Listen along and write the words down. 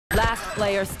Last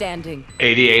player standing.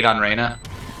 88 on Reyna.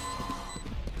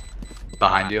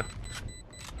 Behind you.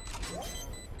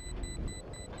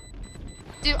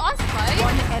 Dude, on Spike?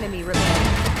 One enemy remaining.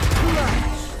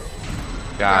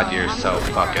 God, you're so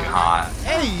fucking hot.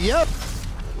 Hey, yep.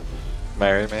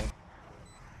 Marry me.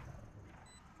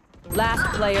 Last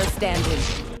player standing.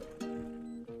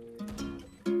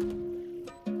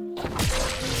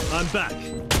 I'm back.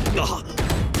 Ugh.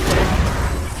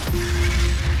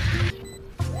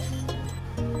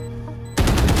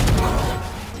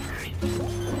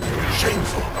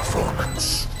 Shameful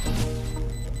performance.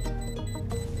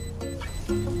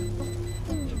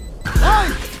 I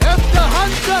am the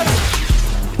hunter!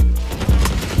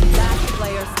 Last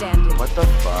player standing. What the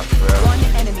fuck, bro? One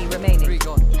enemy remaining.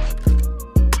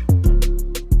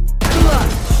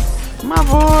 My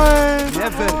boy!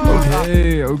 Never.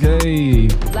 Okay.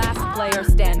 Last player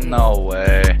standing. No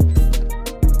way.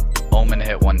 Omen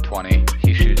hit 120.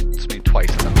 He shoots me twice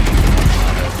in the knee.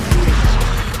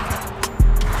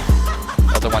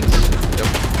 Other one's.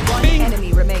 One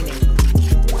enemy remaining.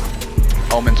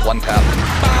 Omen's one tap.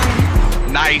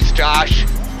 Nice, Josh.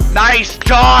 Nice,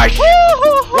 Josh.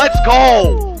 Let's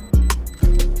go.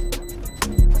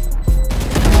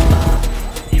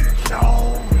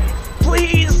 No.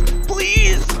 Please,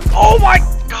 please. Oh my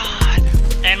God.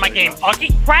 And my game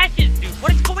fucking crashes, dude.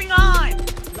 What is going on?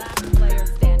 Last player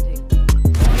standing.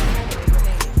 One enemy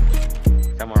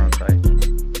remaining. Somewhere on site.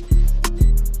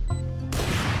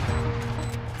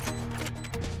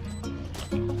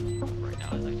 Right now,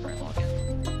 I like trying to log in.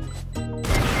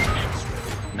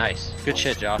 Nice. Good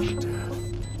shit, Josh.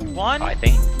 One? I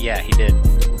think. Yeah, he did.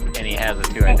 And he has it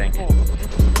too, I think.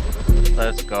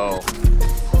 Let's go.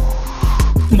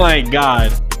 My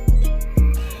god.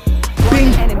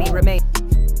 One enemy remaining.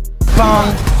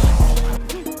 Bong.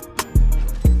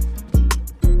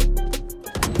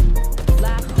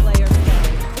 Last player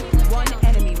standing. One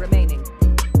enemy remaining.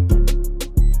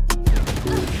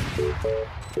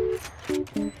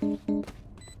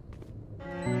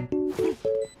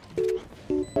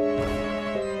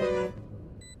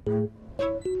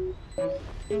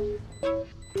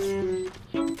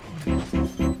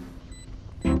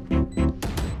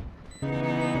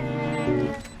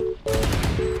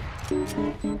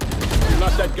 You're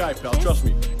not that guy, pal. Trust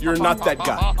me. You're not that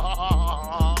guy.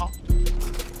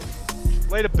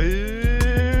 Way to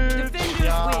bitch.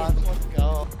 Defenders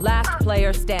win. Last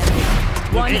player standing.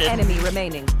 One enemy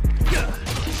remaining.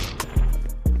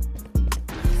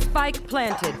 Spike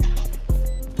planted.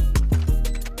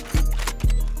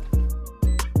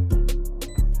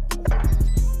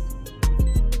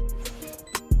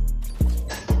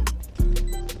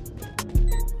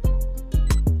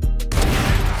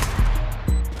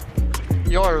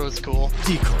 Yoru was cool.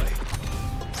 Decoy.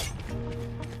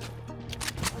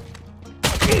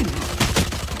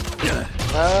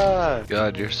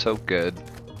 God, you're so good.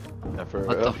 Yeah, for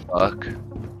What real. the fuck?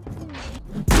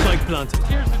 Spike planted.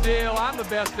 Here's the deal, I'm the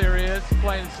best there is,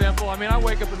 plain and simple. I mean, I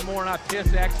wake up in the morning, I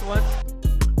piss excellence.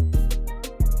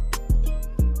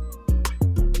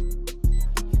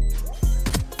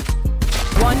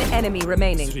 One enemy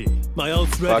remaining. Three. My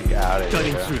ult's ready. Fuck out of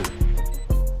Cutting here. through.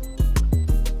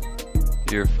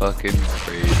 You're fucking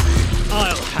crazy.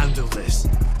 I'll handle this.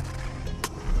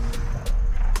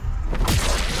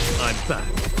 I'm back.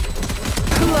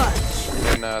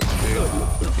 You're nuts, dude.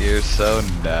 You're so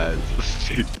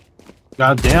nuts.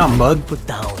 Goddamn, bud. Put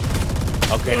down.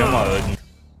 Okay, no more.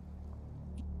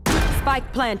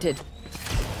 Spike planted.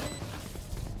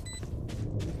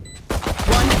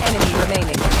 One enemy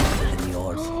remaining.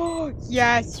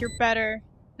 Yes, you're better.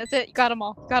 That's it, you got them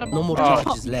all. Got them all. No more Oh.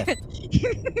 charges left.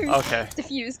 Okay.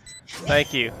 Diffused.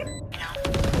 Thank you.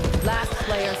 Last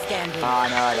player standing. No,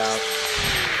 I don't.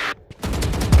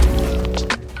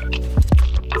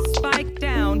 Spike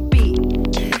down B.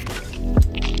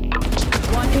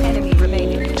 One enemy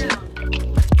remaining.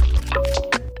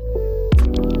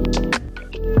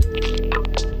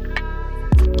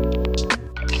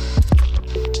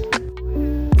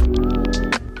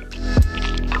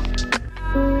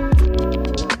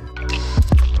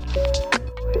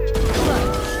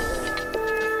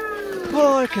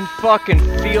 Oh, I can fucking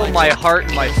feel my heart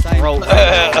in my throat.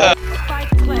 Spike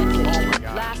planted.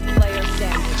 Last player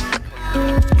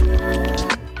standing.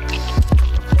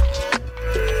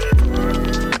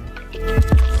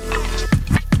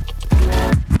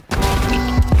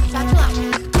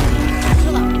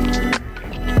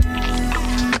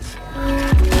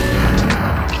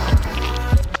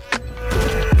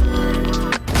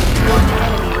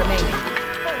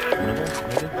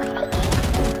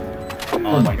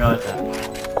 Oh my god.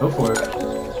 Go for it.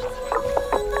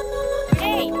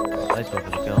 Hey!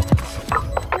 Nice.